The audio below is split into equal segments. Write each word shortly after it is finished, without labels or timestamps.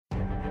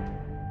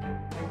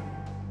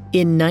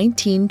In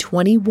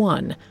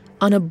 1921,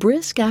 on a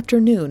brisk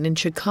afternoon in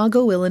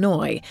Chicago,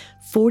 Illinois,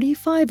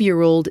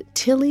 45-year-old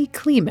Tillie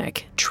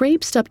Klimek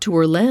traipsed up to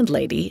her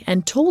landlady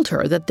and told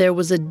her that there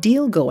was a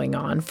deal going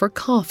on for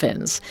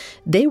coffins.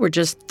 They were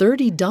just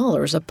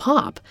 $30 a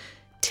pop.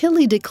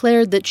 Tillie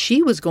declared that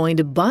she was going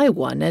to buy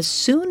one as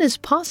soon as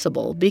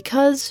possible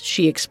because,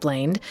 she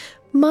explained,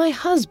 "My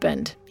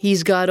husband,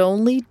 he's got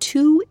only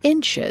 2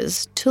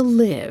 inches to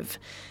live."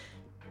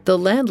 The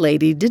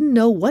landlady didn't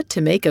know what to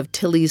make of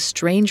Tillie's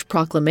strange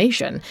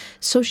proclamation,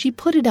 so she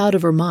put it out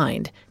of her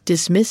mind,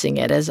 dismissing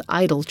it as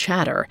idle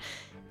chatter.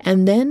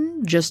 And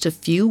then, just a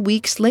few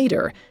weeks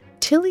later,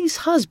 Tillie's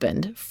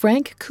husband,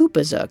 Frank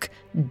Kupazuk,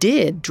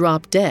 did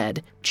drop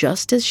dead,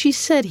 just as she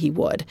said he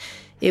would.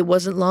 It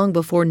wasn't long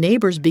before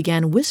neighbors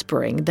began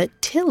whispering that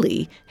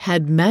Tillie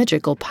had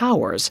magical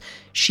powers.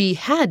 She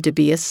had to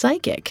be a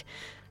psychic.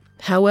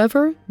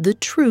 However, the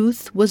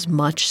truth was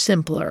much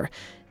simpler.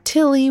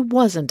 Tillie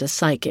wasn't a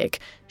psychic.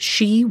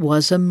 She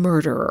was a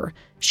murderer.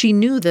 She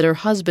knew that her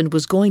husband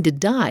was going to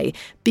die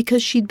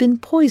because she'd been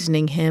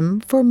poisoning him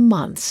for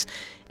months.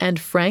 And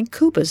Frank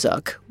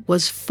Kupazuk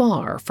was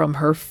far from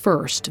her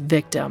first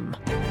victim.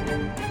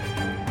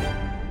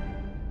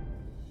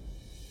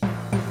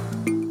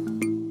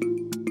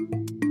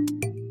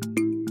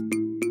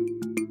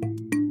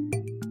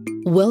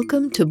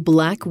 Welcome to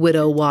Black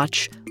Widow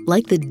Watch.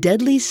 Like the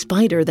deadly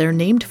spider they're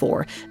named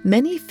for,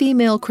 many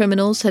female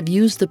criminals have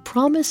used the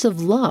promise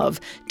of love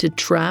to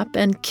trap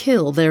and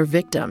kill their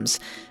victims.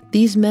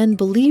 These men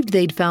believed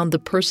they'd found the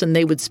person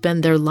they would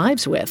spend their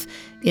lives with.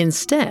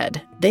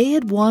 Instead, they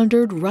had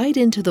wandered right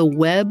into the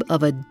web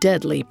of a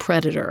deadly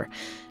predator.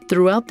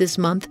 Throughout this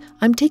month,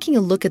 I'm taking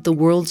a look at the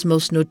world's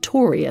most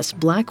notorious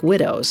Black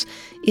Widows.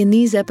 In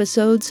these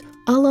episodes,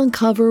 I'll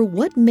uncover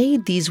what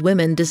made these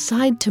women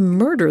decide to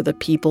murder the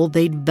people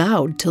they'd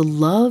vowed to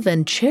love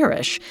and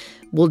cherish.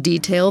 We'll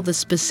detail the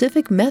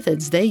specific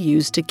methods they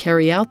used to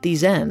carry out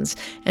these ends.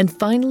 And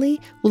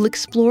finally, we'll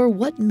explore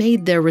what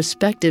made their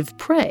respective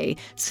prey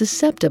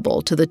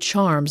susceptible to the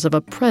charms of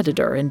a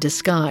predator in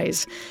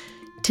disguise.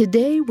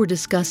 Today, we're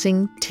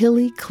discussing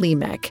Tillie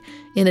Klimek.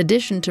 In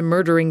addition to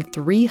murdering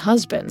 3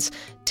 husbands,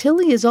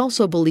 Tillie is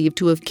also believed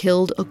to have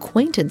killed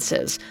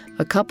acquaintances,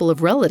 a couple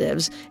of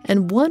relatives,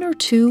 and 1 or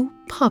 2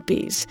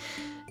 puppies.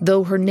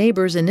 Though her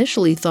neighbors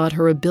initially thought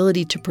her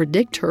ability to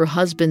predict her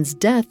husband's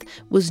death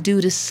was due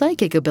to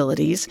psychic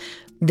abilities,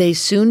 they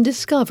soon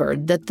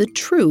discovered that the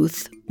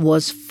truth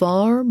was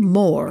far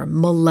more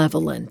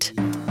malevolent.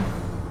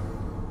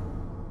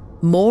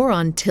 More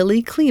on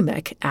Tillie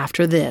Klimek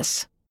after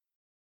this.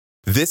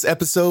 This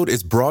episode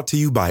is brought to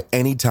you by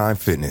Anytime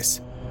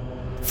Fitness.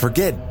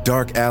 Forget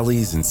dark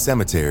alleys and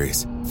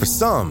cemeteries. For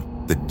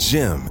some, the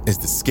gym is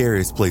the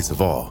scariest place of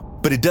all,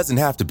 but it doesn't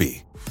have to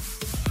be.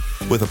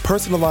 With a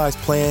personalized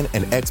plan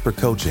and expert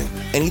coaching,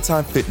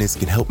 Anytime Fitness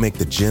can help make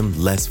the gym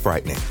less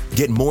frightening.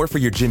 Get more for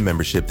your gym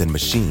membership than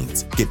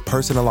machines. Get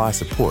personalized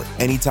support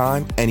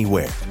anytime,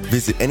 anywhere.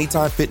 Visit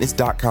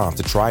AnytimeFitness.com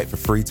to try it for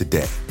free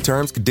today.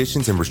 Terms,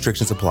 conditions, and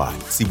restrictions apply.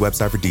 See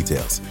website for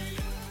details.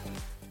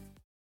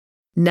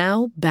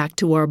 Now back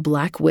to our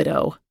Black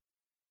Widow.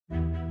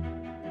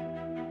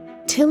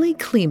 Tillie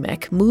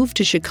Klimek moved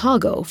to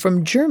Chicago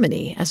from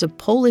Germany as a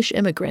Polish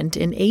immigrant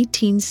in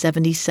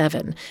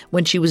 1877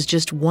 when she was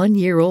just 1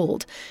 year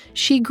old.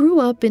 She grew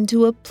up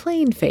into a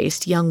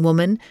plain-faced young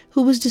woman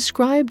who was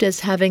described as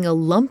having a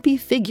lumpy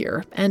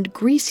figure and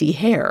greasy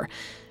hair.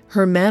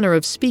 Her manner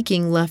of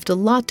speaking left a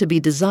lot to be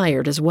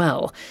desired as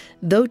well.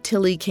 Though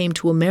Tillie came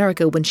to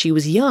America when she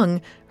was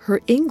young, her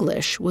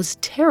English was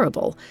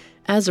terrible.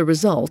 As a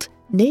result,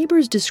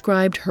 neighbors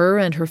described her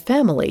and her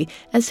family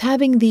as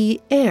having the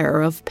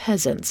air of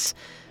peasants.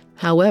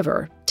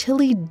 However,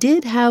 Tillie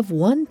did have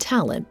one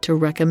talent to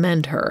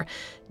recommend her.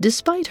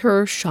 Despite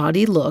her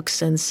shoddy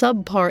looks and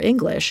subpar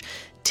English,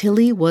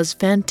 Tillie was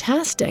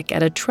fantastic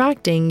at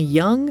attracting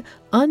young,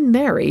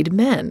 unmarried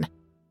men.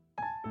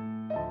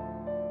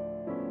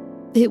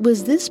 It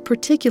was this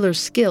particular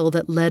skill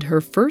that led her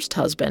first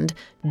husband,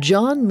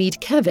 John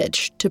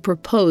Mietkevich, to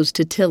propose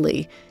to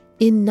Tillie.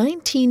 In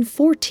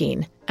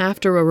 1914,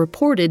 after a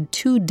reported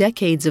 2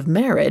 decades of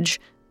marriage,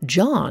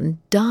 John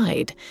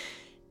died.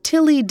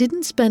 Tillie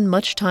didn't spend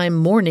much time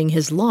mourning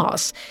his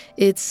loss.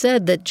 It's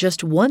said that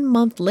just 1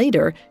 month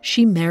later,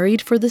 she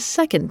married for the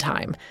second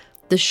time.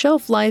 The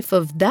shelf life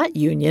of that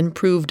union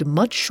proved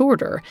much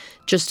shorter.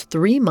 Just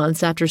 3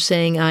 months after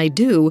saying "I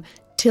do,"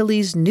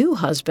 Tillie's new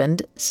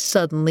husband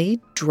suddenly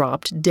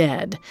dropped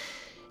dead.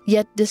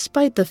 Yet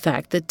despite the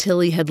fact that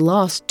Tillie had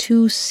lost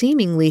 2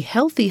 seemingly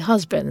healthy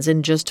husbands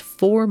in just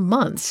 4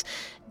 months,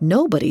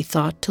 nobody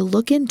thought to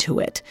look into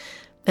it.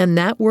 And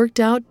that worked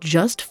out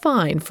just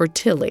fine for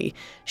Tillie.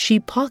 She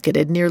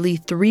pocketed nearly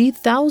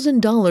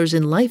 $3,000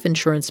 in life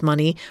insurance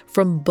money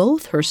from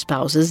both her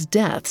spouses'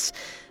 deaths.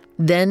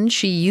 Then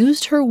she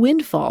used her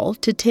windfall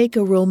to take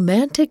a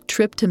romantic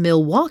trip to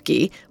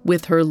Milwaukee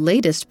with her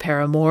latest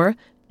paramour,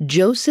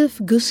 Joseph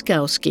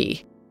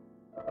Guskowski.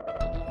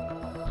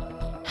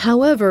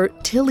 However,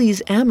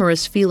 Tillie's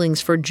amorous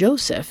feelings for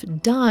Joseph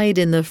died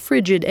in the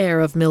frigid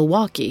air of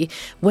Milwaukee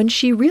when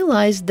she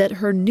realized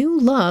that her new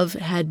love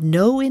had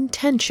no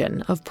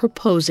intention of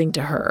proposing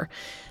to her.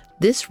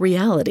 This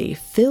reality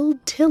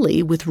filled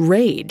Tillie with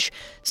rage,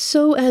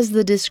 so as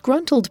the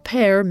disgruntled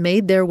pair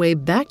made their way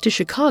back to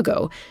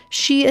Chicago,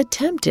 she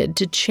attempted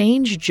to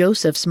change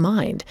Joseph's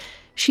mind.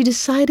 She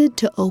decided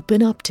to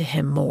open up to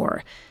him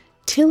more.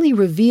 Tillie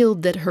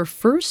revealed that her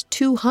first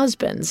two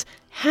husbands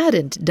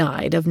hadn't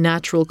died of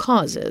natural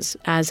causes,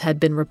 as had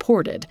been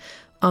reported.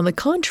 On the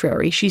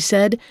contrary, she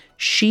said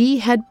she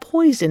had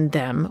poisoned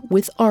them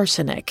with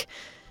arsenic.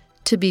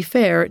 To be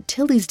fair,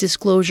 Tillie's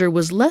disclosure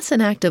was less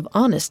an act of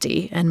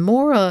honesty and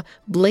more a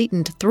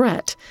blatant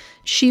threat.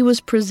 She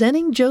was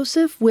presenting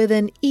Joseph with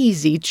an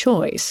easy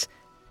choice: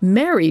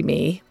 marry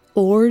me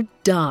or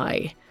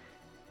die.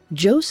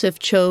 Joseph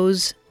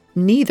chose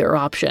neither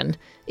option.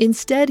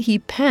 Instead, he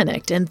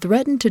panicked and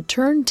threatened to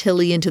turn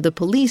Tillie into the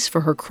police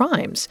for her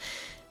crimes.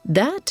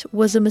 That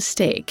was a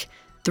mistake.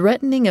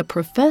 Threatening a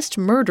professed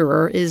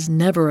murderer is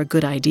never a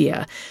good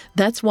idea.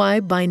 That's why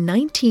by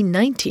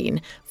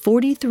 1919,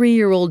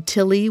 43-year-old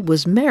Tillie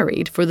was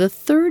married for the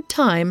third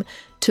time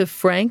to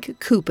Frank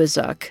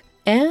Kupazuk,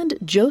 and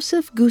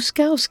Joseph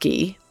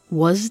Guskowski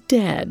was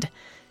dead.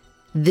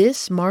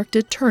 This marked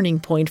a turning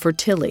point for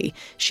Tillie.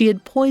 She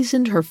had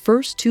poisoned her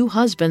first two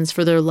husbands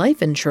for their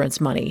life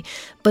insurance money,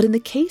 but in the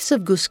case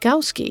of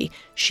Guskowski,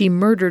 she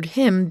murdered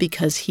him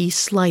because he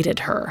slighted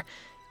her.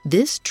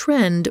 This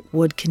trend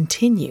would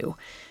continue.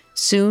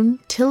 Soon,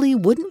 Tillie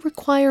wouldn't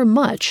require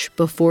much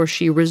before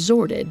she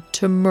resorted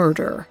to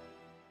murder.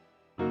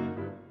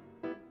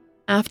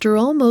 After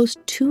almost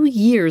 2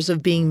 years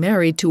of being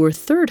married to her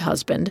third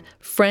husband,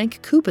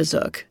 Frank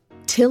Kupazuk,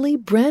 Tillie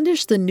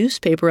brandished the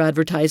newspaper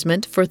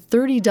advertisement for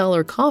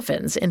 $30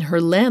 coffins in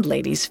her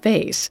landlady's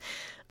face.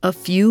 A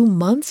few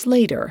months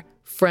later,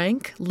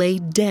 Frank lay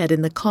dead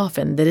in the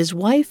coffin that his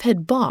wife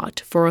had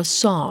bought for a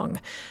song.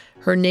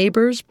 Her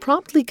neighbors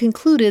promptly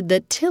concluded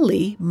that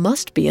Tillie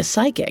must be a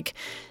psychic.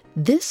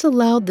 This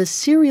allowed the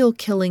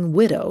serial-killing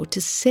widow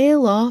to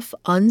sail off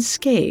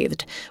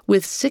unscathed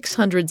with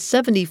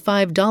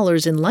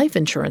 $675 in life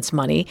insurance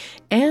money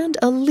and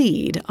a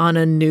lead on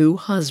a new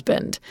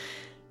husband.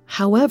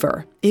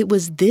 However, it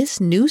was this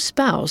new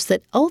spouse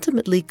that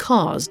ultimately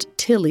caused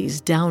Tillie's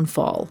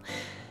downfall.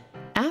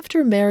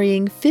 After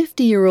marrying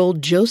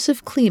 50-year-old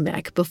Joseph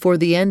Klimek before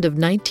the end of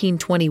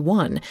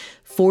 1921,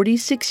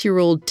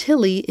 46-year-old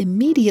Tillie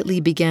immediately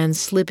began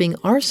slipping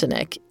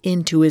arsenic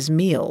into his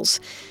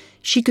meals.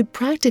 She could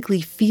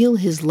practically feel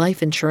his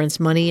life insurance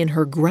money in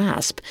her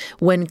grasp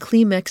when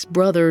Klimek's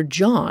brother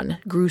John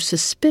grew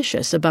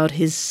suspicious about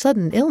his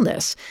sudden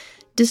illness.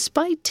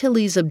 Despite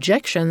Tillie's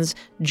objections,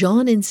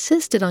 John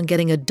insisted on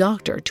getting a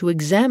doctor to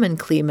examine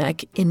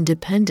Klimek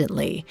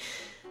independently.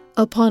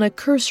 Upon a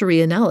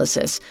cursory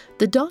analysis,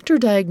 the doctor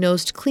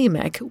diagnosed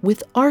Klimek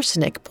with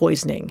arsenic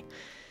poisoning.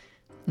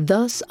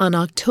 Thus, on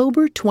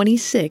October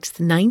 26,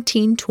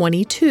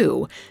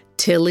 1922,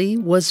 Tillie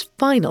was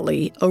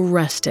finally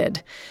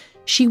arrested.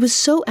 She was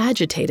so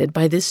agitated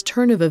by this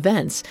turn of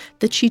events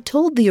that she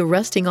told the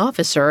arresting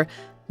officer,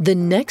 "The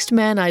next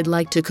man I'd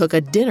like to cook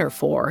a dinner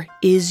for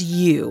is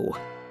you."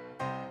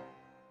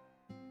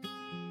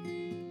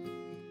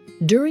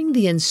 During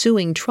the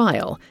ensuing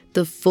trial,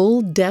 the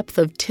full depth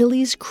of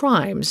Tillie's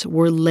crimes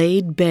were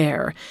laid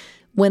bare.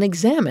 When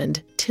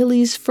examined,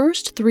 Tillie's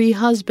first 3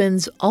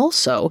 husbands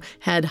also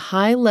had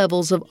high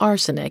levels of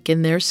arsenic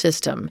in their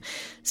system.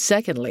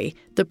 Secondly,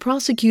 the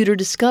prosecutor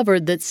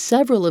discovered that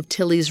several of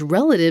Tillie's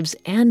relatives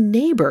and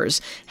neighbors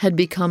had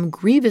become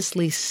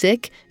grievously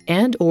sick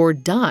and/or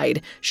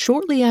died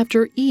shortly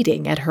after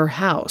eating at her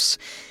house.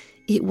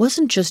 It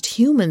wasn't just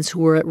humans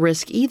who were at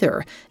risk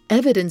either.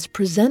 Evidence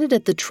presented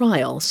at the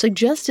trial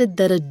suggested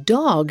that a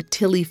dog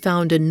Tillie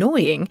found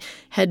annoying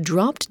had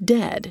dropped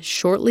dead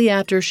shortly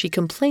after she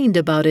complained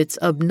about its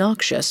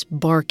obnoxious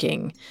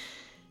barking.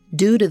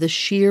 Due to the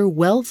sheer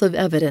wealth of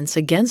evidence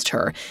against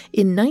her,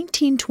 in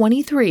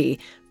 1923,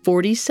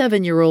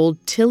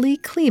 47-year-old Tillie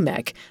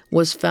Klimek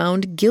was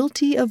found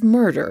guilty of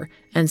murder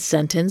and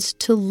sentenced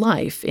to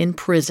life in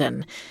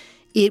prison.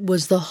 It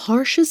was the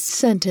harshest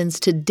sentence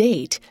to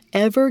date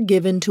ever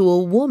given to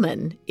a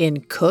woman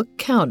in Cook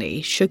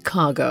County,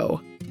 Chicago.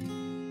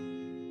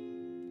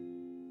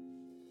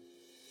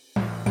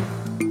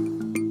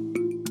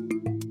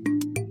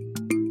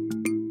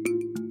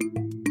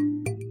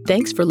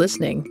 Thanks for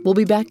listening. We'll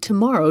be back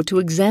tomorrow to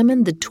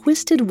examine the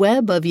twisted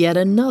web of yet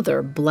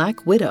another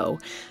Black Widow.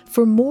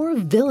 For more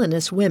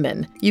villainous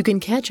women, you can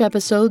catch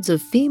episodes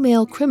of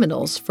Female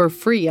Criminals for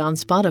free on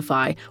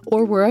Spotify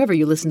or wherever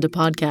you listen to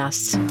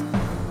podcasts.